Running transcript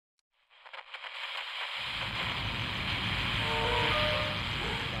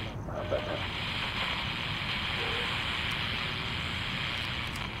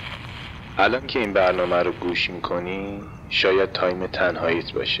الان که این برنامه رو گوش میکنی شاید تایم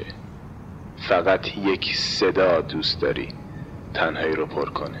تنهاییت باشه. فقط یک صدا دوست داری تنهایی رو پر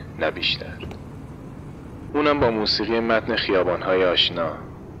کنه، نه بیشتر. اونم با موسیقی متن خیابانهای آشنا.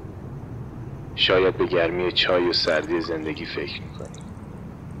 شاید به گرمی چای و سردی زندگی فکر میکنی.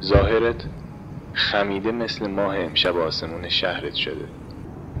 ظاهرت خمیده مثل ماه امشب آسمون شهرت شده.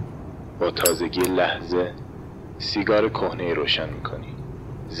 با تازگی لحظه سیگار کهنه روشن میکنی.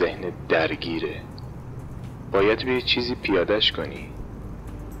 ذهن درگیره. باید به چیزی پیادش کنی.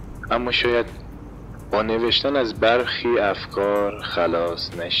 اما شاید با نوشتن از برخی افکار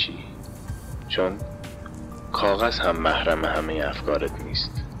خلاص نشی، چون کاغذ هم محرم همه افکارت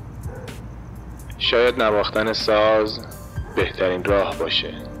نیست. شاید نواختن ساز بهترین راه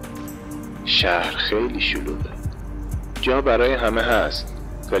باشه. شهر خیلی شلوغه. جا برای همه هست،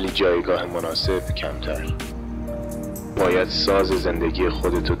 ولی جایگاه مناسب کمتر. باید ساز زندگی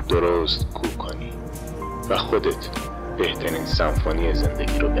خودتو درست کوب کنی و خودت بهترین سمفونی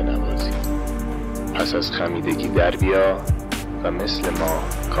زندگی رو بنوازی. پس از خمیدگی در بیا و مثل ما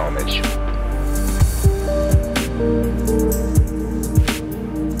کامل شد.